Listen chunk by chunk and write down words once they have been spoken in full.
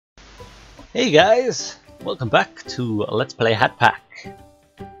Hey guys, welcome back to Let's Play Hat Pack.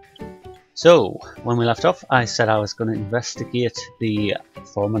 So, when we left off, I said I was going to investigate the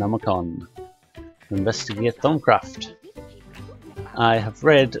Thaumcraft, investigate Thaumcraft. I have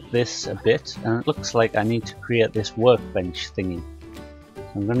read this a bit, and it looks like I need to create this workbench thingy.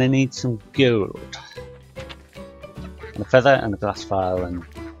 I'm going to need some gold, and a feather, and a glass file, and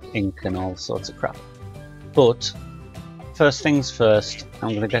ink, and all sorts of crap. But first things first, I'm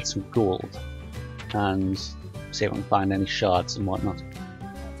going to get some gold and see if I can find any shards and whatnot.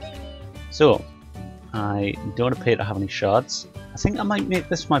 So, I don't appear to have any shards. I think I might make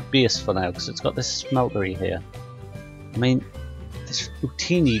this my base for now because it's got this smeltery here. I mean, this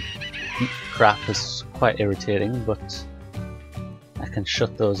routine crap is quite irritating, but I can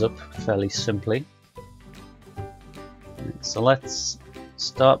shut those up fairly simply. So let's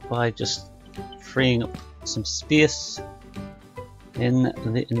start by just freeing up some space in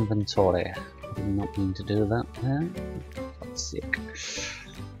the inventory. I did not mean to do that there. For God's sake.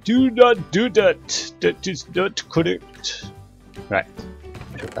 Do not do that! That is not correct. Right.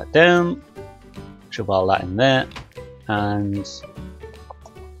 Put that down. Shove all that in there. And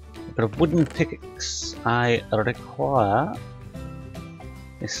a bit of wooden pickaxe. I require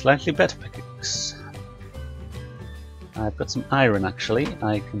a slightly better pickaxe. I've got some iron actually.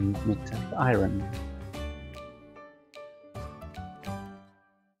 I can make that iron.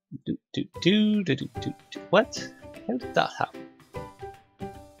 What? How did that happen?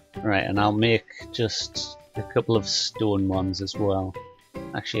 Right, and I'll make just a couple of stone ones as well.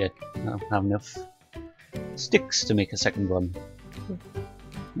 Actually, I don't have enough sticks to make a second one.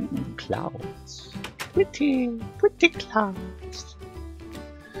 Clouds. Pretty clouds.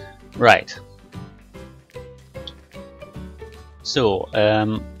 Right. So,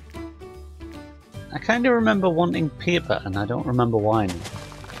 I kind of remember wanting paper, and I don't remember why now.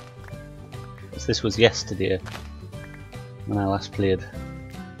 This was yesterday when I last played.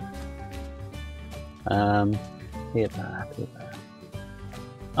 Paper.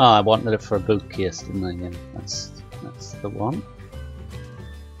 Oh, I wanted it for a bookcase, didn't I? Yeah, that's the one.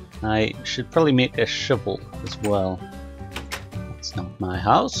 I should probably make a shovel as well. That's not my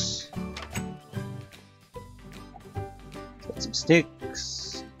house. Get some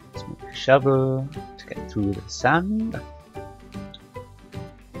sticks. Let's make a shovel to get through the sand.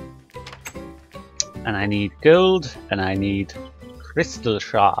 And I need gold, and I need crystal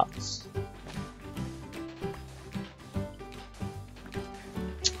shards.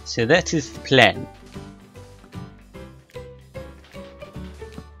 So that is the plan.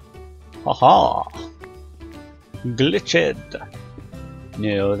 Haha! Glitched!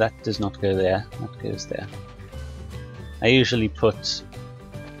 No, that does not go there. That goes there. I usually put...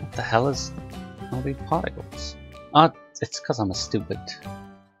 What the hell is all these particles? Oh, it's because I'm a stupid...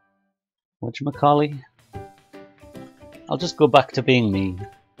 Whatchamacallit? I'll just go back to being me.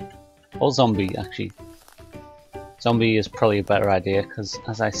 Or zombie, actually. Zombie is probably a better idea, because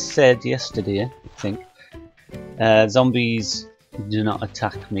as I said yesterday, I think, zombies do not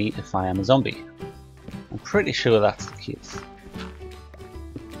attack me if I am a zombie. I'm pretty sure that's the case.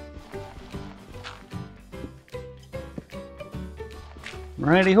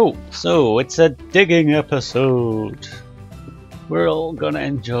 Righty-ho, so it's a digging episode. We're all gonna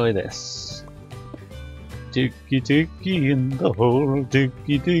enjoy this. Diggy in the hole,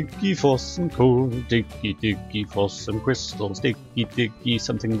 diggy for some coal, diggy for some crystals, diggy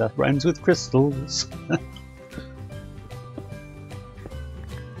something that rhymes with crystals. I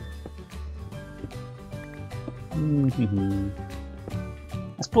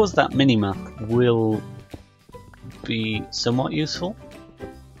suppose that minimap will be somewhat useful,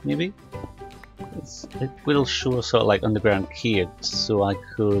 maybe. It will show sort of like underground caves, so I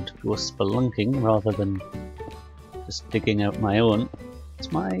could go spelunking rather than just digging out my own.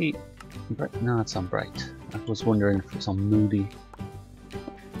 It's my... No, it's on bright. I was wondering if it's on moody.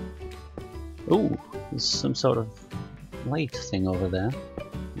 Oh, there's some sort of light thing over there.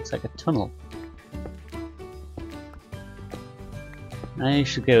 Looks like a tunnel. I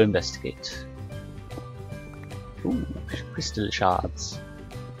should go investigate. Ooh, crystal shards.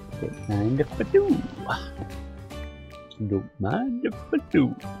 Don't mind if I do. Don't mind if I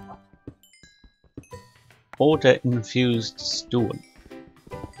do. Order infused stone.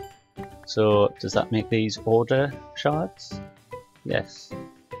 So does that make these order shards? Yes.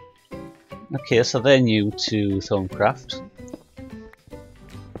 Okay, so they're new to Thaumcraft.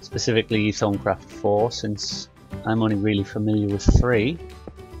 Specifically Thaumcraft 4, since I'm only really familiar with 3.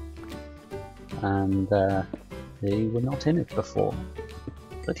 And they were not in it before.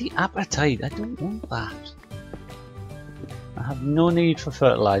 Bloody appetite, I don't want that. I have no need for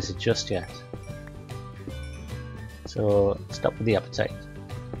fertilizer just yet. So stop with the appetite.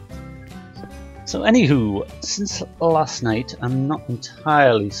 So anywho, since last night, I'm not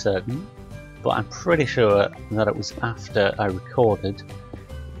entirely certain, but I'm pretty sure that it was after I recorded.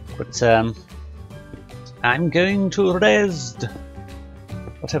 But I'm going to rest.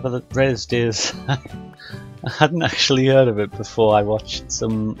 Whatever the rest is. I hadn't actually heard of it before I watched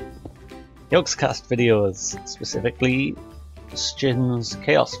some Thaumcraft videos, specifically Stin's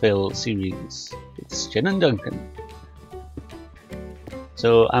Chaosville series with Stin and Duncan.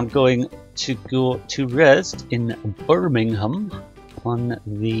 So I'm going to go to rest in Birmingham on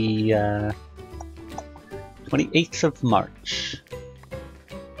the 28th of March.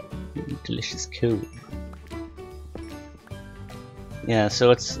 Ooh, delicious cold. Yeah,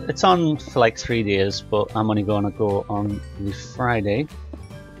 so it's on for like 3 days, but I'm only going to go on the Friday.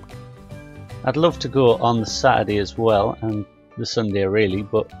 I'd love to go on the Saturday as well and the Sunday really,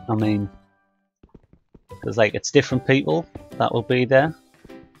 but I mean, because like it's different people that will be there.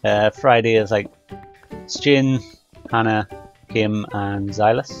 Friday is like Stin, Hannah, Kim and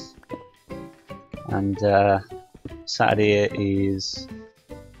Xylus, and Saturday is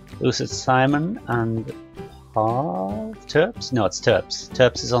Lucid, Simon and Parv? Terps? No, it's Terps.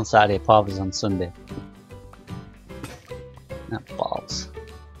 Terps is on Saturday, Parv is on Sunday. Not balls.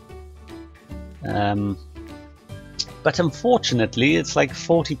 But unfortunately it's like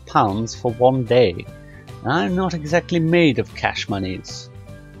 £40 for one day. I'm not exactly made of cash monies.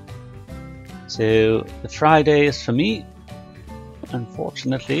 So the Friday is for me,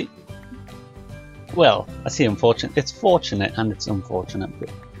 unfortunately. Well, I say unfortunate, it's fortunate and it's unfortunate,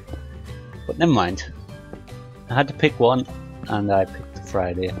 but never mind. I had to pick one and I picked the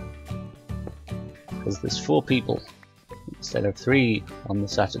Friday. Because there's 4 people instead of 3 on the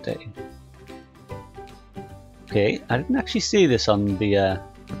Saturday. Okay, I didn't actually see this on the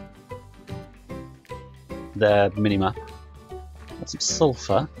minimap. That's some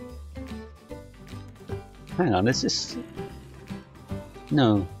sulfur. Hang on, is this...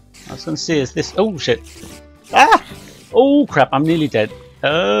 No, I was going to say, is this... Oh shit! Ah! Oh crap, I'm nearly dead.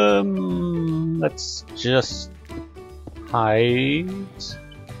 Let's just hide.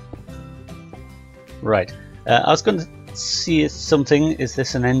 Right, I was going to see something. Is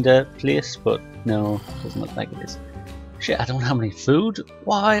this an ender place? But no, doesn't look like it is. Shit, I don't have any food.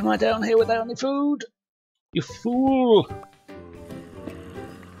 Why am I down here without any food? You fool!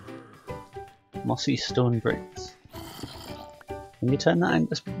 Mossy stone bricks. Can you turn that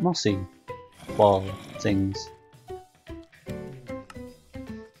into mossy ball things?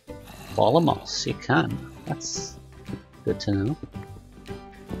 Ball of moss, you can. That's good to know.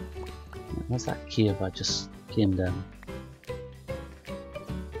 Where's that cave I just came down?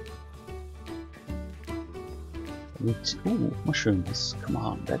 Ooh, mushrooms. Come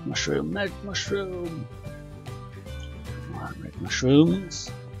on, red mushroom, red mushroom. Come on, red mushrooms.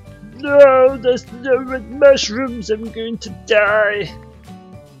 No, there's no red mushrooms, I'm going to die.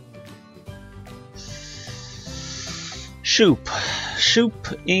 Shoop.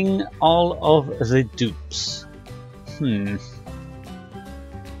 Shooping all of the dupes. I'm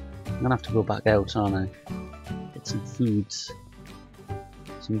gonna have to go back out, aren't I? Get some foods.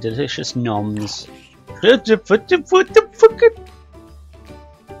 Some delicious noms. What the fuck?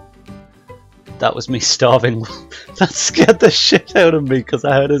 That was me starving. That scared the shit out of me because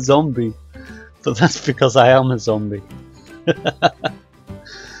I heard a zombie. But that's because I am a zombie.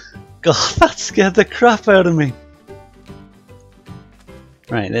 God, that scared the crap out of me.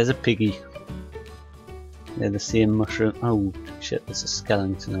 Right, there's a piggy. They're the same mushroom. Oh shit, there's a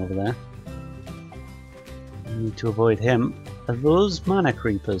skeleton over there. I need to avoid him. Are those mana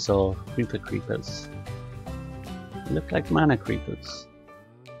creepers or creeper creepers? They look like mana creepers.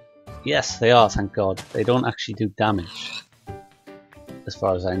 Yes, they are, thank God. They don't actually do damage, as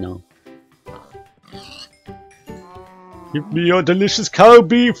far as I know. Give me your delicious cow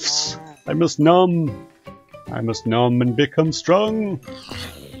beefs! I must numb. I must numb and become strong.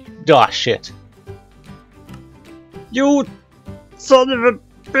 Ah, shit. You son of a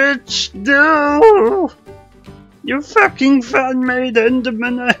bitch, no! You fucking fan-made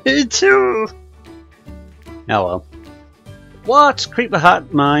Enderman, I hate you! Oh well. What? Creeper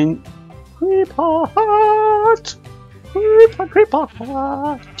hat mine. Creeper hat! Creeper, creeper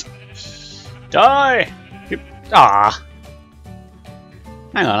hat! Die! Ah!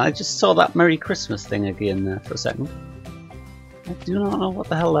 Hang on, I just saw that Merry Christmas thing again there for a second. I do not know what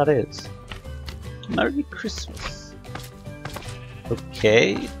the hell that is. Merry Christmas.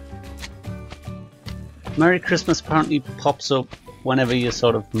 Okay. Merry Christmas apparently pops up whenever you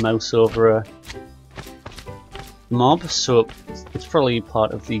sort of mouse over mob, so it's probably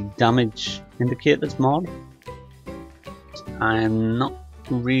part of the damage indicators mod. I'm not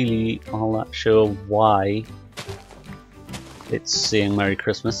really all that sure why it's saying Merry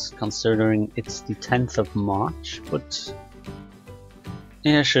Christmas, considering it's the 10th of March, but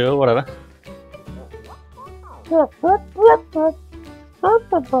yeah, sure, whatever.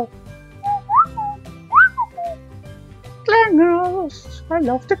 Clangers! I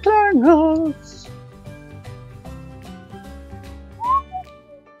love the clangers!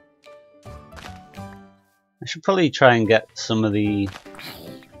 I should probably try and get some of the...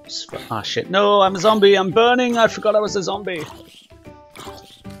 Ah shit, no, I'm a zombie, I'm burning, I forgot I was a zombie.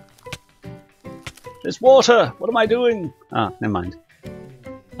 There's water, what am I doing? Ah, never mind.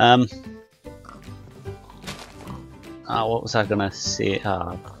 What was I gonna say?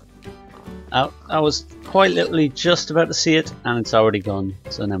 I was quite literally just about to see it and it's already gone,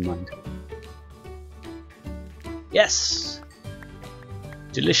 so never mind. Yes!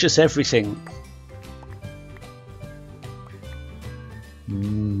 Delicious everything.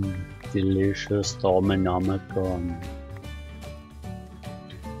 Delicious Thaumcraft.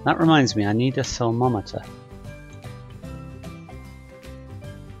 That reminds me, I need a thermometer.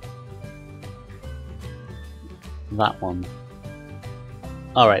 That one.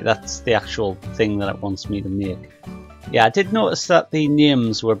 Alright, that's the actual thing that it wants me to make. Yeah, I did notice that the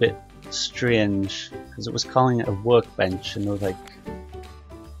names were a bit strange, because it was calling it a workbench and there was like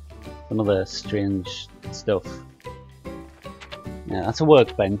some other strange stuff. Yeah, that's a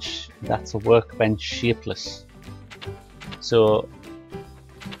workbench. That's a workbench shapeless. So,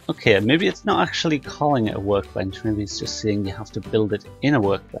 okay, maybe it's not actually calling it a workbench, maybe it's just saying you have to build it in a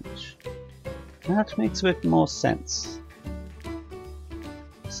workbench. That makes a bit more sense.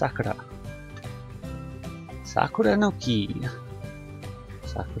 Sakura. Sakura no ki.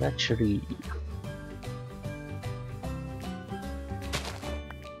 Sakura tree.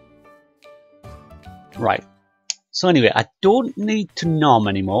 Right. So anyway, I don't need to nom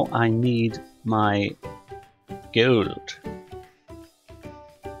anymore. I need my gold.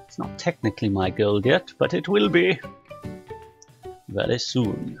 It's not technically my gold yet, but it will be very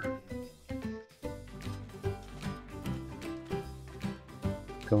soon.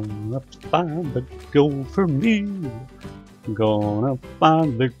 Gonna find the gold for me. Gonna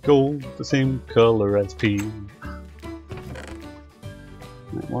find the gold the same color as pea.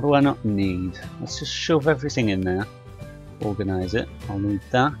 What do I not need? Let's just shove everything in there. Organize it. I'll need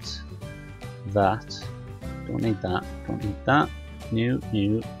that. That. Don't need that. Don't need that. New.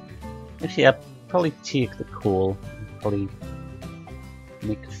 Actually, I'll probably take the coal. Probably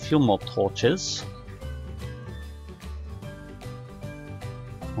make a few more torches.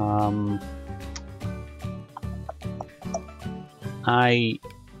 I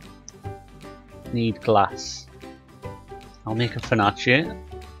need glass. I'll make a Fanache.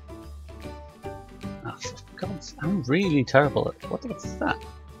 Oh, for God's, I'm really terrible at what is that?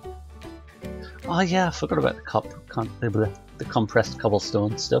 Oh yeah, I forgot about the compressed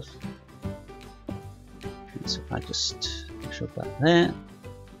cobblestone stuff. So if I just shove that there,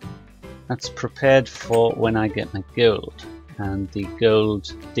 that's prepared for when I get my gold. And the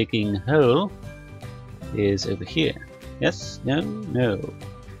gold digging hole is over here. Yes? No? No.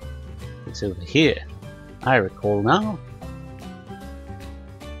 It's over here. I recall now.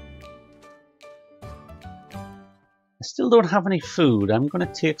 I still don't have any food. I'm going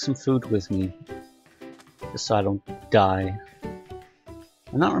to take some food with me, just so I don't die.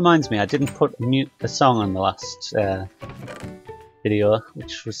 And that reminds me, I didn't put a song on the last video,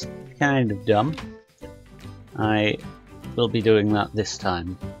 which was kind of dumb. I will be doing that this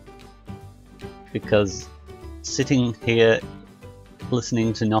time, because sitting here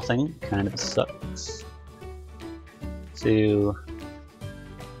listening to nothing kind of sucks. So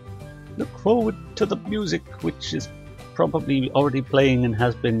look forward to the music, which is probably already playing and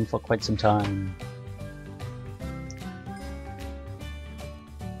has been for quite some time.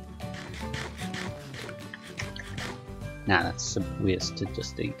 Nah, that's a waste to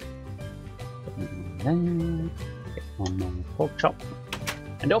just eat. Get one more pork chop,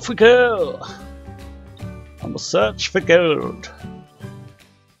 and off we go on the search for gold.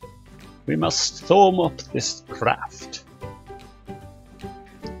 We must thaum up this craft.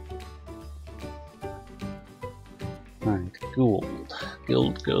 Right, gold.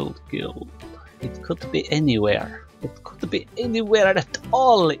 It could be anywhere. It could be anywhere at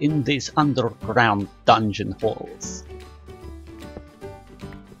all in these underground dungeon halls.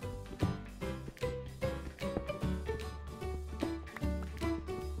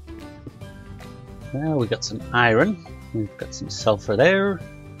 Well, we got some iron. We've got some sulfur there.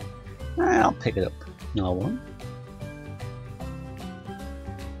 I'll pick it up. No one.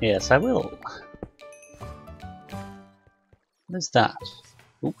 Yes, I will. What is that?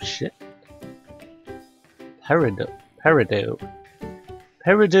 Oh shit. Peridot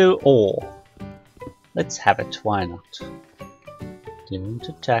ore. Let's have it, why not? Don't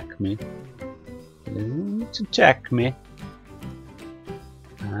attack me. Don't attack me.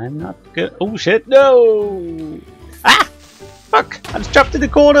 I'm not good. Oh shit, no! Ah! Fuck! I was trapped in the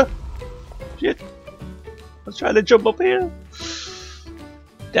corner! Shit! I was trying to jump up here.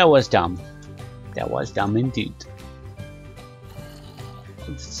 That was dumb. That was dumb indeed.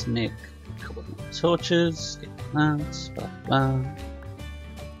 Let's make a couple more torches, get plants, blah blah.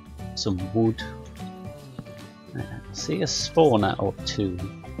 Some wood. Right, I see a spawner or two.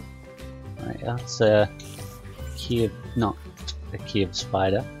 Right, that's a cave, not a cave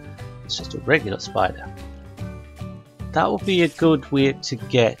spider. It's just a regular spider. That would be a good way to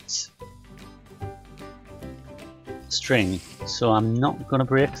get string, so I'm not gonna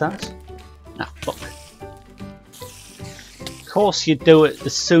break that. Ah, fuck. Of course you do it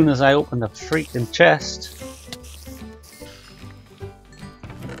as soon as I open the freaking chest.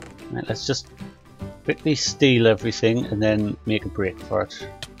 Right, let's just quickly steal everything and then make a break for it.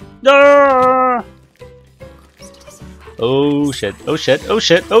 No! Oh shit, oh shit, oh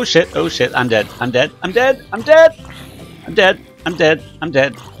shit, oh shit, oh shit, I'm dead, I'm dead, I'm dead, I'm dead! I'm dead, I'm dead, I'm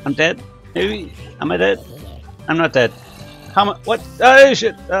dead, I'm dead. Maybe, am I dead? I'm not dead. How much? What? Oh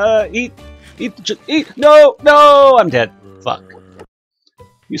shit! Eat! Eat! No! No! I'm dead. Fuck.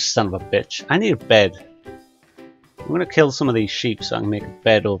 You son of a bitch. I need a bed. I'm gonna kill some of these sheep so I can make a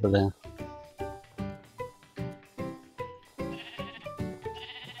bed over there.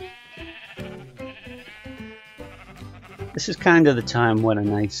 This is kind of the time when a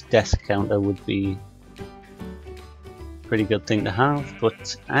nice desk counter would be a pretty good thing to have,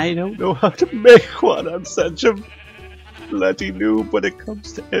 but I don't know how to make one. I'm such a bloody noob when it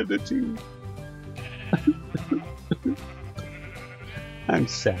comes to editing. I'm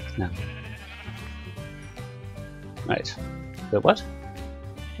sad now. Right. Wait, what?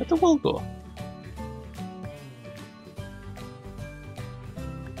 Where'd the wool go?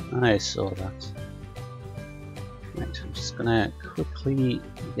 I saw that. Right, I'm just gonna quickly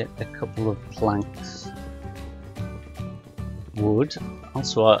get a couple of planks. Wood.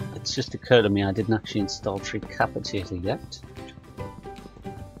 Also, it's just occurred to me I didn't actually install Tricapitator yet.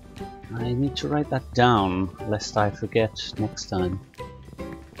 I need to write that down, lest I forget next time.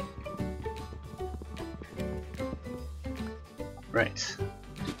 Right.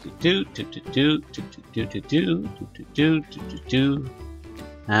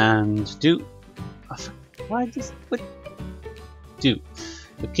 And do. Why does what do?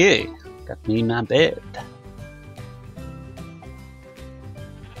 Okay, got me my bed.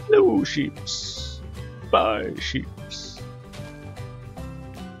 Hello, sheeps. Bye, sheeps.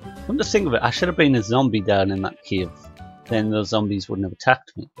 Come to think of it, I should have been a zombie down in that cave. Then those zombies wouldn't have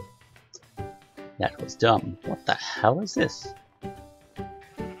attacked me. That was dumb. What the hell is this?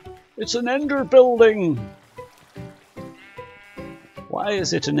 It's an ender building! Why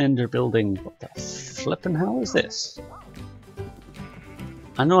is it an ender building? What the flippin' hell is this?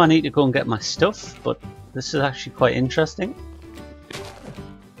 I know I need to go and get my stuff, but this is actually quite interesting.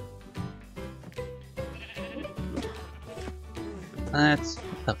 That's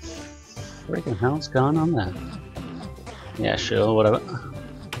what the friggin' hell's going on there? Yeah, sure, whatever.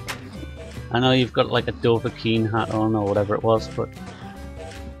 I know you've got like a Dovahkiin hat on or whatever it was, but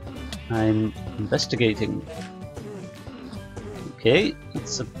I'm investigating. Okay,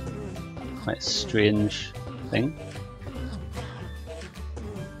 that's a quite strange thing.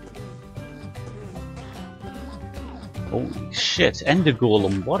 Holy shit, Ender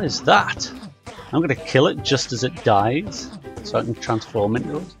Golem, what is that? I'm gonna kill it just as it dies, so I can transform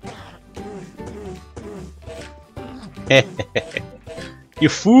into it. You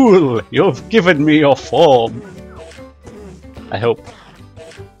fool! You've given me your form! I hope.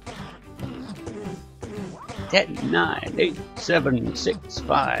 10, 9, 8, 7, 6,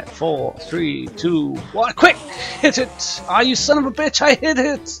 5, 4, 3, 2, 1. Quick! Hit it! Ah, you son of a bitch, I hit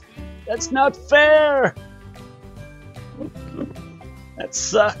it! That's not fair! That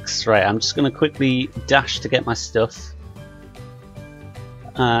sucks. Right, I'm just gonna quickly dash to get my stuff.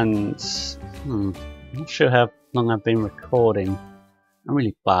 And I'm not sure how long I've been recording. I'm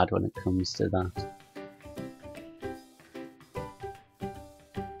really bad when it comes to that.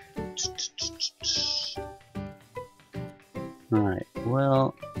 Right,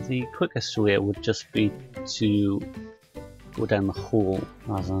 well, the quickest way would just be to go down the hole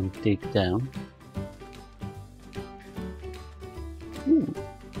rather than dig down. Ooh,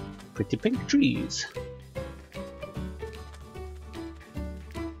 pretty pink trees.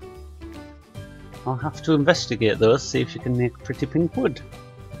 I'll have to investigate those, see if you can make pretty pink wood.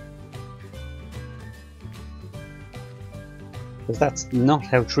 Because that's not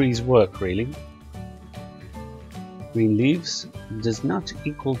how trees work, really. Green leaves does not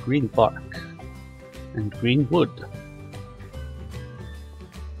equal green bark and green wood.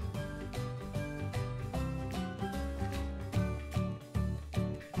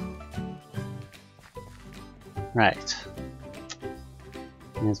 Right.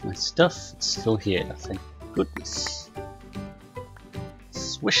 Here's my stuff. It's still here, thank goodness.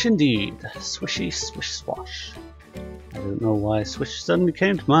 Swish indeed. Swishy, swish, swash. I don't know why swish suddenly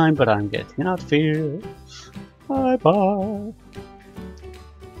came to mind, but I'm getting out of here. Bye bye. I'm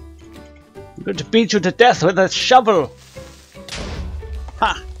going to beat you to death with a shovel.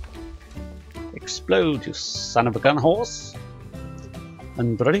 Ha! Explode, you son of a gun horse.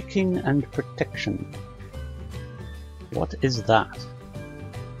 Unbreaking and protection. What is that?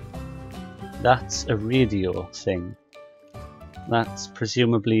 That's a radio thing. That's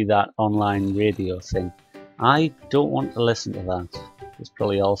presumably that online radio thing. I don't want to listen to that. There's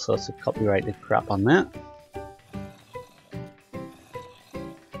probably all sorts of copyrighted crap on that.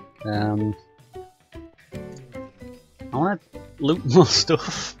 I want to loot more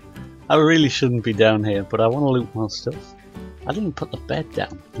stuff. I really shouldn't be down here, but I want to loot more stuff. I didn't even put the bed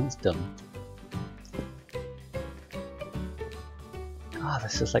down. That's dumb. God,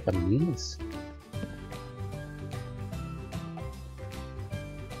 this is like a maze.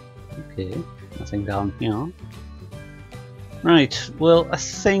 Okay, nothing down here. Right, well, I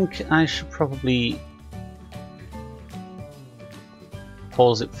think I should probably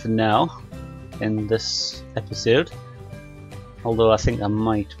pause it for now in this episode. Although I think I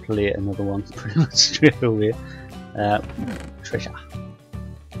might play another one pretty much straight away. Treasure.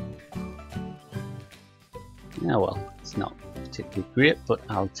 Yeah, well, it's not particularly great, but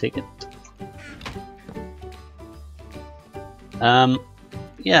I'll take it.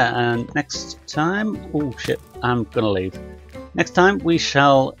 Yeah, and next time... Oh shit, I'm gonna leave. Next time we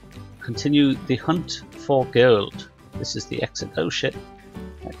shall continue the hunt for gold. This is the exit. Oh shit.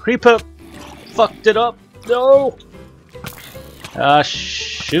 Creeper! Fucked it up! No!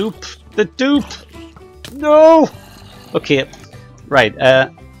 Shoop! The dupe! No! Okay, right,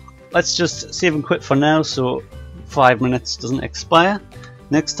 let's just save and quit for now so 5 minutes doesn't expire.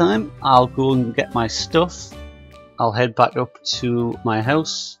 Next time I'll go and get my stuff. I'll head back up to my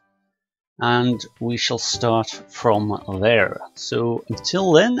house and we shall start from there. So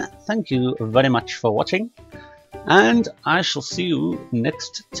until then, thank you very much for watching and I shall see you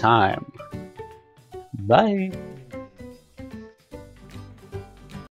next time. Bye!